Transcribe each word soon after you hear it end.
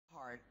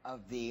part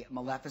of the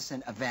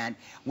Maleficent event.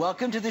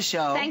 Welcome to the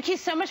show. Thank you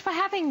so much for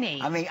having me.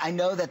 I mean, I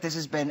know that this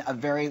has been a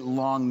very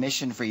long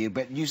mission for you,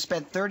 but you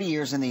spent 30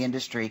 years in the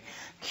industry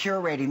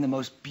curating the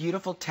most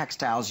beautiful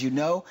textiles. You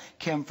know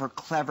Kim for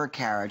Clever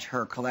Carriage,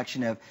 her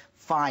collection of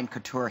fine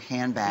couture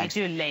handbags.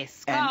 We do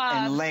lace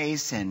and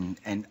lace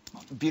and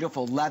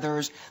beautiful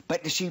leathers.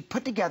 But she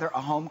put together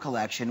a home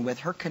collection with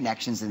her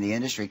connections in the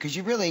industry because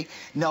you really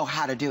know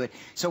how to do it.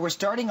 So we're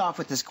starting off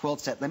with this quilt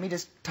set. Let me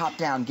just top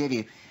down give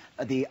you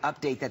the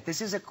update that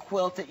this is a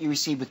quilt that you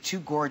received with two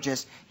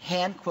gorgeous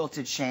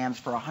hand-quilted shams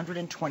for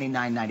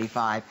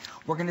 $129.95.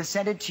 We're going to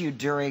send it to you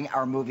during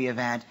our movie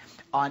event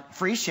on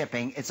free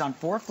shipping. It's on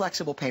 4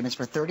 flexible payments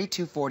for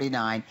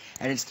 $32.49,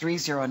 and it's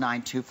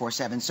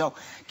 $309,247. So,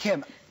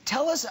 Kim,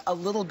 tell us a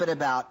little bit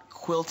about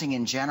quilting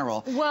in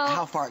general,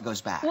 how far it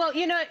goes back. Well,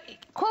 you know,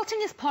 quilting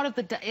is part of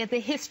the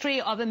history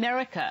of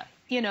America.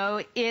 You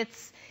know,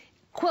 it's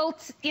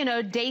quilts, you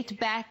know, date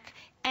back.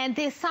 And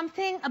there's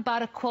something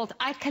about a quilt.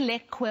 I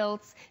collect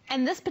quilts,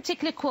 and this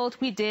particular quilt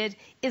we did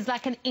is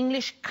like an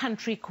English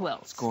country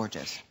quilt. It's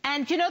gorgeous.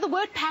 And you know, the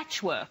word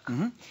patchwork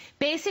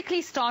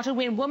basically started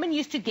when women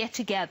used to get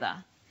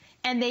together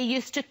and they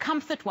used to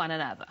comfort one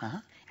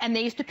another. And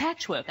they used to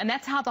patchwork. And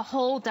that's how the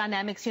whole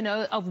dynamics, you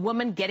know, of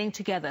women getting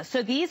together.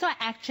 So these are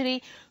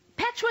actually...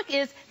 Patchwork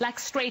is like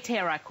straight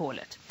hair, I call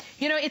it.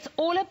 You know, it's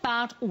all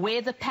about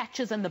where the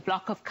patches and the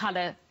block of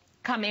color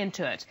come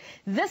into it.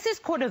 This is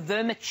called a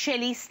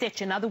vermicelli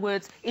stitch. In other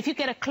words, if you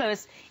get it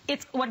close,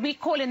 it's what we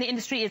call in the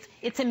industry is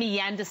it's a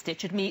meander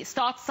stitch. It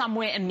starts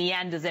somewhere and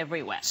meanders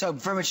everywhere. So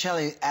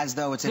vermicelli, as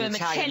though it's an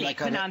Italian, like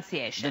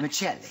pronunciation.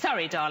 Vermicelli.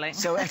 Sorry, darling.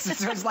 So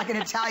it's like an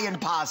Italian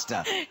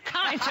pasta.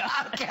 Kind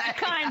of. Okay.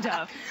 Kind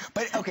of.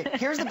 But okay,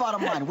 here's the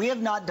bottom line. We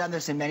have not done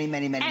this in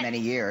many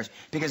years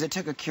because it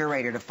took a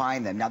curator to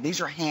find them. Now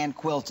these are hand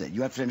quilted.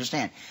 You have to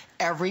understand.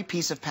 Every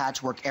piece of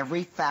patchwork,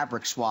 every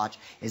fabric swatch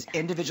is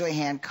individually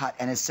hand cut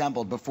and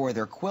assembled before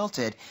they're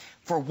quilted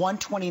for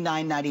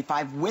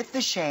 $129.95 with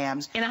the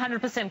shams. In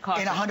 100%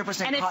 cotton. In 100%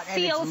 cotton. And it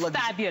feels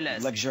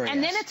fabulous. Luxurious.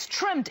 And then it's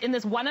trimmed in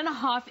this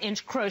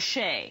 1.5-inch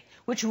crochet,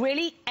 which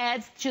really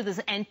adds to this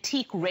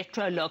antique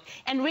retro look.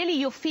 And really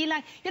you'll feel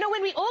like, you know,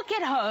 when we all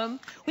get home,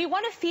 we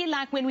want to feel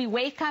like when we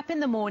wake up in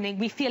the morning,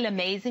 we feel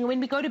amazing. When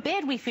we go to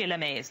bed, we feel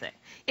amazing.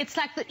 It's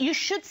like that you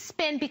should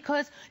spend,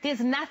 because there's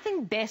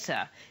nothing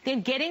better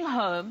than getting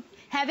home,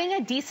 having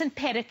a decent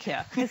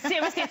pedicure.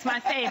 Seriously, it's my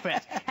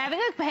favorite. Having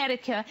a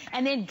pedicure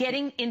and then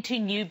getting into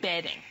new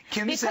bedding.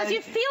 Because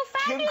you feel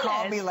fabulous. Kim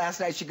called me last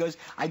night. She goes,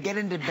 I get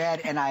into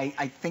bed and I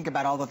think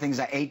about all the things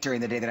I ate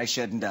during the day that I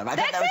shouldn't have. That's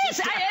it.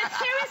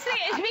 Seriously,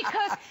 it's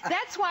because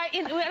that's why,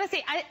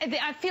 honestly,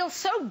 I feel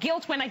so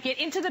guilt when I get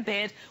into the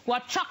bed.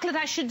 What chocolate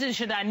I should do?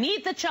 Should I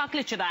need the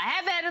chocolate? Should I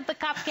have added the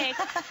cupcake?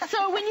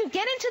 So when you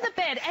get into the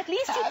bed, at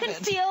least you can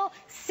feel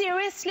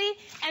seriously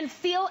and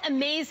feel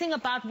amazing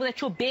about that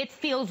your bed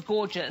feels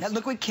gorgeous. Now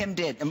look what Kim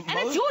did. And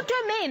it's your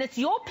domain. It's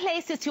your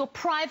place. It's your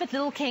private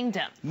little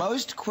kingdom.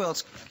 Most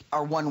quilts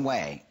are one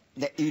way.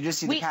 You just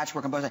see the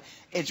patchwork on both sides.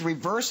 It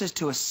reverses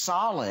to a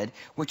solid,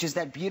 which is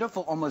that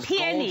beautiful, almost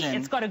peony. Golden.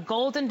 It's got a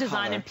golden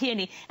design color. And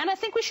peony. And I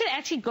think we should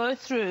actually go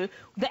through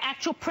the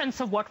actual prints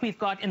of what we've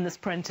got in this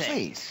printing.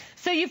 Please.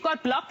 So you've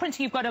got block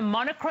printing, you've got a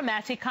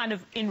monochromatic kind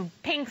of in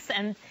pinks,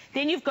 and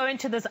then you've go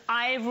into this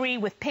ivory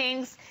with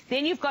pinks,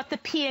 then you've got the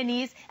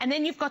peonies, and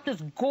then you've got this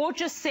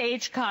gorgeous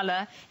sage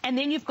color, and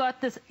then you've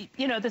got this,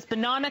 you know, this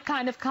banana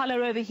kind of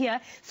color over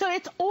here. So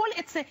it's all,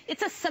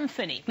 it's a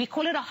symphony. We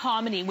call it a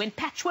harmony. When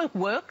patchwork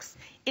works,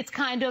 it's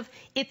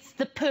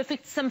the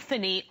perfect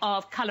symphony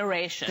of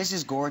coloration. This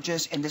is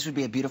gorgeous, and this would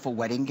be a beautiful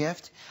wedding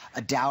gift,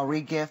 a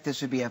dowry gift.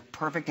 This would be a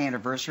perfect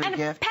anniversary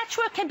gift.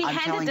 Patchwork can be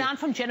handed down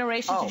from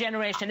generation to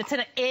generation. It's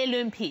an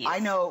heirloom piece. I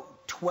know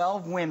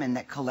 12 women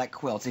that collect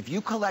quilts. If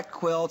you collect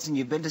quilts and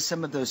you've been to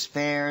some of those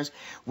fairs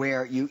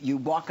where you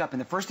walk up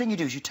and the first thing you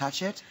do is you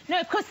touch it. No,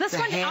 because this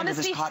one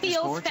honestly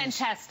feels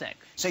fantastic.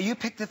 So you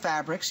pick the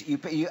fabrics.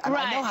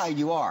 I know how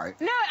you are.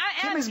 No,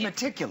 I am. Kim is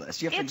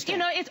meticulous. You have to understand.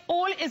 You know, it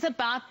all is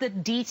about the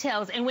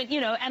details, and when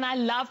you know, and I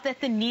love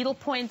that the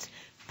needlepoint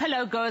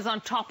pillow goes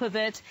on top of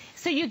it,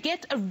 so you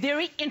get a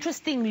very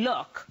interesting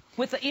look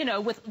with, you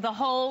know, with the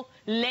whole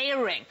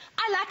layering.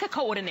 I like a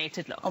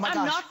coordinated look. Oh my gosh.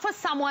 I'm not for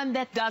someone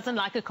that doesn't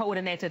like a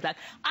coordinated look.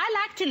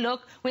 I like to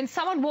look, when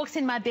someone walks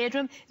in my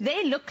bedroom,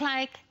 they look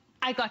like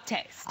I got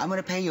taste. I'm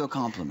going to pay you a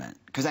compliment,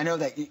 because I know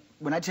that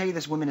when I tell you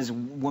this woman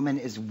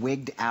is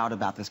wigged out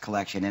about this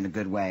collection in a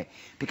good way,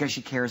 because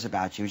she cares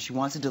about you and she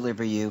wants to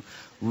deliver you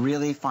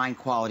really fine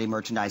quality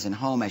merchandise in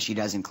home, as she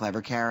does in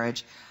Clever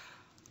Carriage.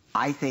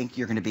 I think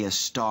you're going to be a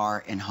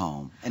star in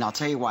home, and I'll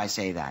tell you why I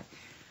say that.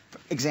 For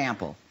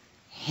example,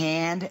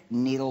 hand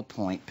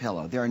needlepoint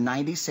pillow. There are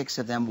 96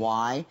 of them.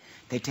 Why?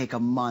 They take a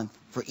month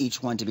for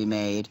each one to be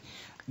made.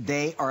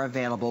 They are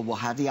available. We'll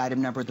have the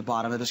item number at the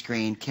bottom of the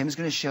screen. Kim's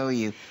going to show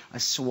you a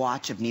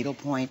swatch of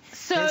needlepoint.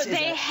 So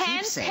they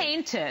hand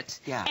paint it.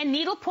 Yeah. And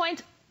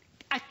needlepoint,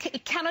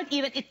 it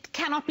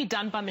cannot be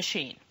done by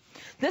machine.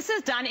 This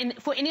is done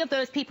for any of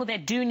those people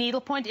that do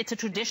needlepoint. It's a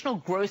traditional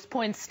gross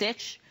point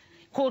stitch.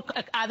 called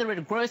either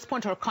a gross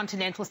point or a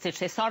continental stitch.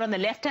 They start on the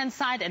left-hand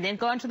side and then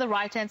go onto the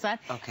right-hand side.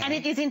 Okay. And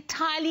it is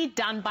entirely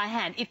done by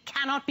hand. It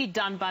cannot be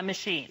done by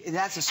machine.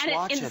 That's a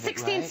swatch in the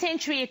 16th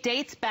century, it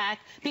dates back.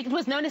 It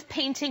was known as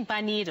painting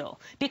by needle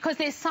because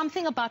there's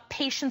something about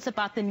patience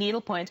about the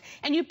needlepoint.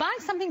 And you buy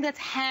something that's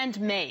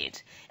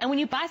handmade. And when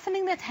you buy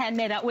something that's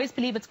handmade, I always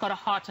believe it's got a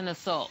heart and a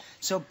soul.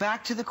 So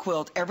back to the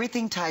quilt.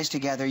 Everything ties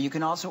together. You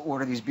can also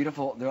order these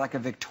beautiful, they're like a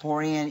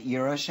Victorian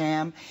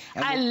Eurosham.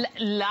 I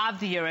love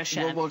the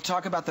Eurosham. We'll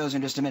talk about those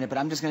in just a minute, but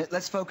I'm just going to,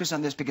 let's focus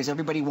on this because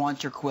everybody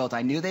wants your quilt.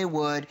 I knew they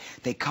would.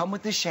 They come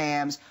with the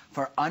shams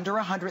for under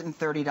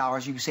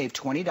 $130. You can save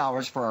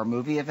 $20 for our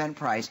movie event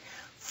price.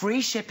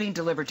 Free shipping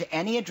delivered to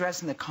any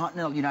address in the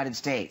continental United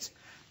States.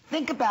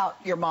 Think about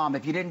your mom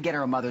if you didn't get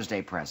her a Mother's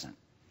Day present.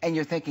 And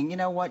you're thinking, you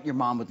know what, your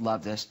mom would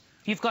love this.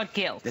 You've got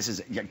guilt. This is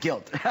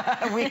guilt.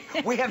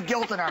 we have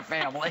guilt in our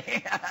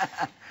family.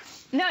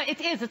 No,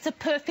 it is. It's a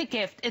perfect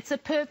gift. It's a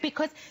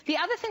because the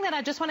other thing that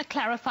I just want to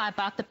clarify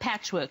about the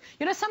patchwork,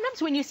 you know,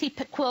 sometimes when you see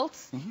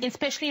quilts,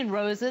 especially in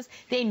roses,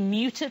 they're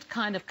muted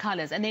kind of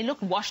colors and they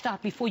look washed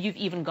out before you've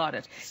even got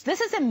it.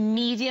 This is a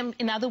medium.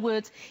 In other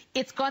words,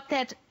 it's got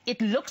that, it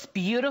looks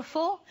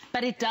beautiful,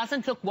 but it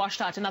doesn't look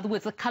washed out. In other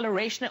words, the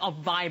coloration of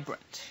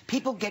vibrant.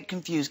 People get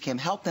confused, Kim.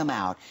 Help them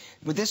out.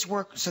 Would this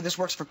work? So this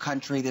works for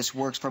country, this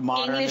works for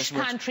modern, English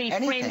country,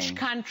 French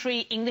country,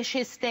 English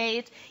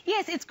estate.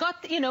 Yes, it's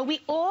got, you know,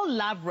 we all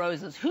love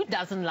roses. Who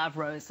doesn't love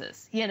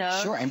roses, you know?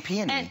 Sure, and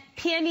peony. And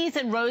peonies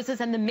and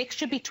roses and the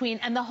mixture between,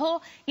 and the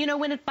whole, you know,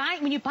 when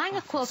you're buying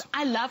a quilt,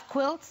 I love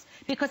quilts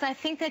because I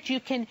think that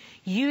you can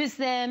use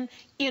them,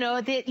 you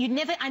know,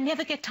 I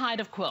never get tired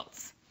of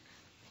quilts.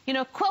 You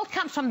know, quilt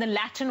comes from the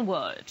Latin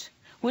word,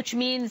 which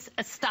means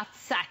a stuffed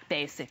sack,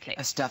 basically.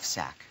 A stuffed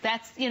sack.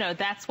 That's, you know,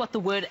 that's what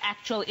the word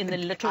actual in the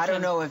literature. I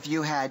don't know if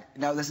you had,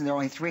 no, listen, there are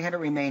only 300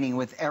 remaining.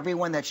 With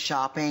everyone that's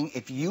shopping,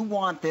 if you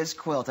want this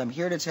quilt, I'm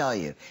here to tell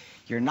you,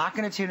 you're not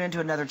going to tune into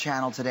another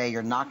channel today.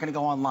 You're not going to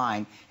go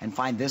online and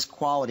find this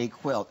quality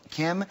quilt.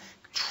 Kim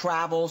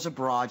travels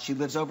abroad. She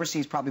lives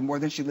overseas probably more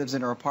than she lives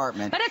in her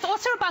apartment. But it's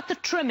also about the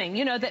trimming,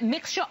 you know, the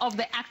mixture of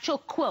the actual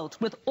quilt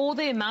with all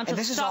the amount of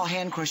this is all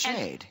hand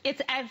crocheted.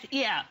 It's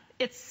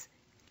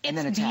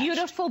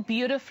beautiful,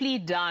 beautifully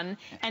done,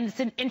 and it's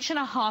 1.5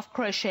 inch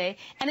crochet,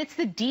 and it's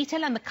the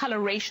detail and the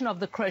coloration of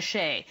the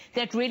crochet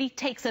that really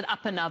takes it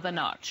up another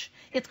notch.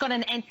 It's got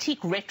an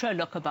antique retro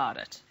look about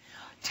it.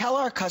 Tell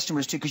our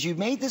customers, too, because you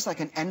made this like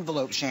an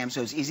envelope sham,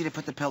 so it's easy to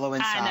put the pillow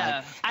inside. I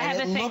know. I have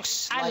a thing.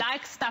 I like...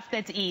 like stuff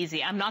that's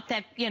easy. I'm not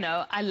that, you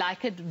know, I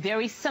like it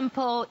very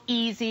simple,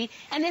 easy.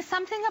 And there's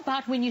something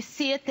about when you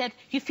see it that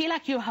you feel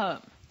like you're home.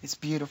 It's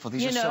beautiful.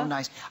 These are so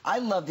nice. I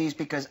love these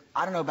because,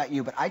 I don't know about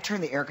you, but I turn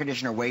the air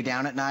conditioner way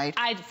down at night.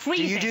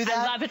 Freezing. Do you do that?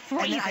 I love it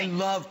freezing. And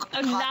then I love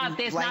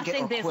cotton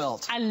blanket or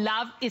quilt. I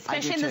love,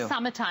 especially in the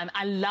summertime,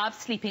 I love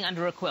sleeping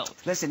under a quilt.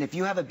 Listen, if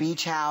you have a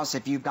beach house,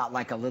 if you've got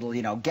like a little,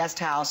 you know, guest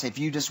house, if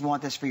you just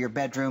want this for your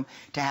bedroom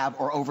to have,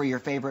 or over your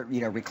favorite,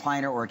 you know,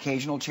 recliner or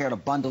occasional chair to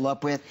bundle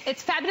up with.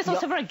 It's fabulous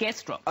also for a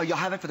guest room. Oh, you'll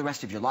have it for the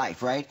rest of your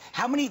life, right?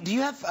 How many, do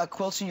you have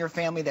quilts in your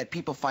family that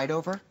people fight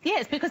over?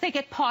 Yes, because they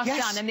get passed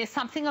down, and there's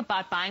something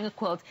about buying a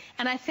quilt.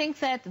 And I think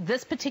that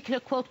this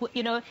particular quilt,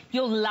 you know,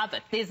 you'll love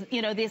it.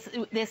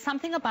 There's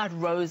something about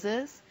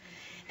roses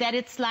that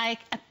it's like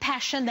a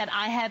passion that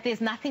I have. There's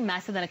nothing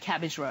nicer than a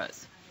cabbage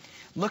rose.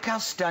 Look how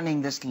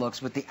stunning this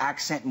looks with the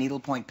accent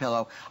needlepoint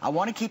pillow. I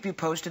want to keep you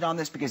posted on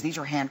this because these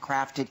are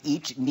handcrafted.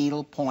 Each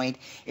needlepoint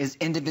is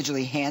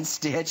individually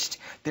hand-stitched.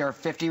 There are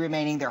 50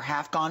 remaining. They're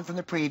half gone from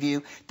the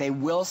preview. They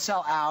will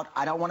sell out.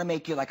 I don't want to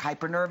make you like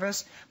hyper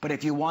nervous, but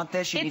if you want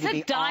this, you need to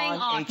be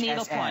on HSN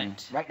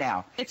needlepoint right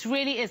now. It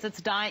really is. It's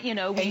dying. You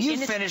know. And you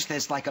finish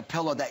this like a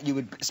pillow that you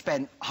would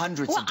spend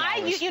hundreds of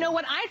dollars. You know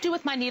what I do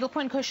with my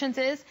needlepoint cushions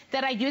is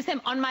that I use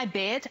them on my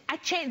bed. I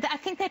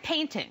think they're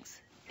paintings.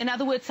 In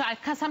other words, so I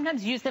can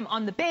sometimes use them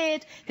on the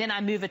bed, then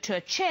I move it to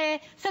a chair,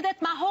 so that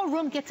my whole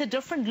room gets a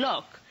different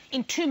look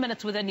in 2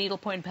 minutes with a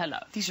needlepoint pillow.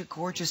 These are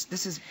gorgeous.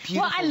 This is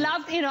beautiful. Well, I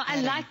love, you know,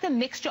 I like the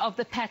mixture of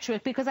the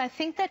patchwork because I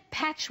think that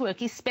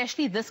patchwork,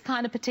 especially this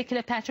kind of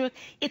particular patchwork,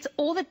 it's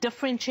all the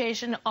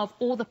differentiation of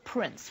all the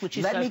prints, which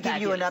is so fabulous. Let me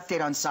give you an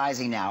update on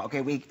sizing now.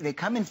 Okay, they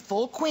come in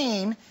full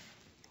queen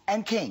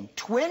and king.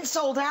 Twin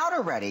sold out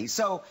already.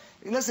 So,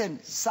 listen,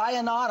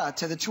 sayonara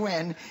to the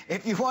twin.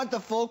 If you want the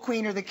full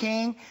queen or the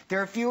king,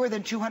 there are fewer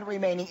than 200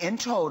 remaining in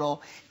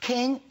total.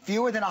 King,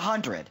 fewer than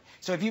 100.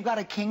 So if you've got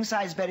a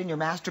king-size bed in your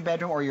master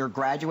bedroom or you're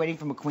graduating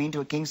from a queen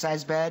to a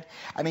king-size bed,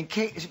 I mean,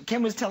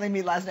 Kim was telling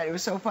me last night, it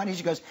was so funny.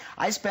 She goes,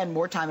 I spend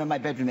more time in my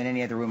bedroom than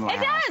any other room in my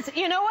house. It does.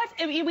 You know what?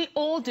 We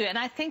all do. And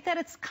I think that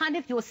it's kind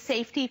of your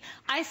safety.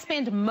 I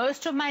spend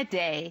most of my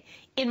day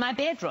in my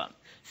bedroom.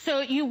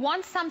 So you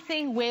want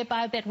something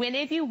whereby that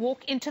whenever you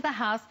walk into the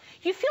house,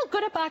 you feel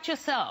good about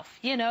yourself.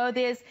 You know,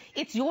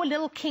 it's your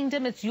little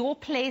kingdom. It's your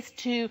place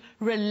to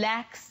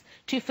relax,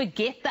 to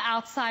forget the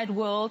outside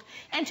world,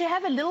 and to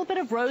have a little bit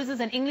of roses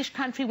and English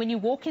country when you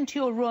walk into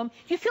your room.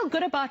 You feel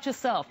good about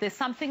yourself. There's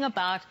something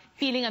about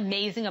feeling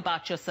amazing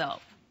about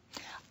yourself.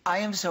 I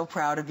am so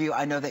proud of you.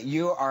 I know that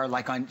you are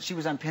like she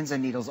was on pins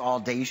and needles all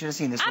day. You should have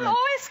seen this. I'm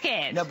always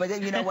scared. No,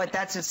 but you know what?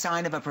 That's a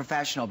sign of a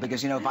professional,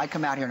 because, you know, if I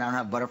come out here and I don't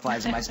have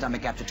butterflies in my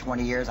stomach after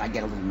 20 years, I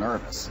get a little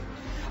nervous.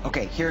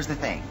 Okay, here's the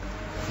thing.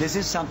 This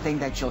is something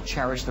that you'll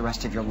cherish the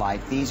rest of your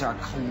life. These are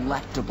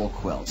collectible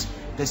quilts.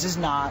 This is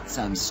not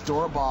some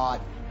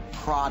store-bought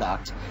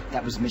product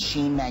that was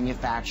machine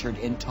manufactured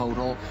in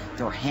total.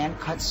 They're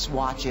hand-cut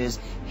swatches,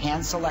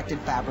 hand-selected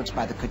fabrics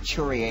by the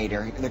couture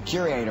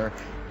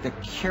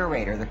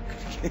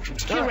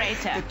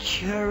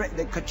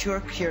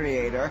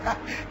curator,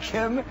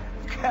 Kim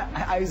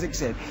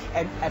Isaacson.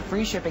 And at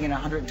free shipping and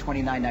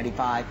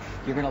 $129.95,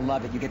 you're going to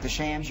love it. You get the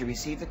shams, you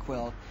receive the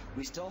quilt.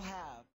 We still have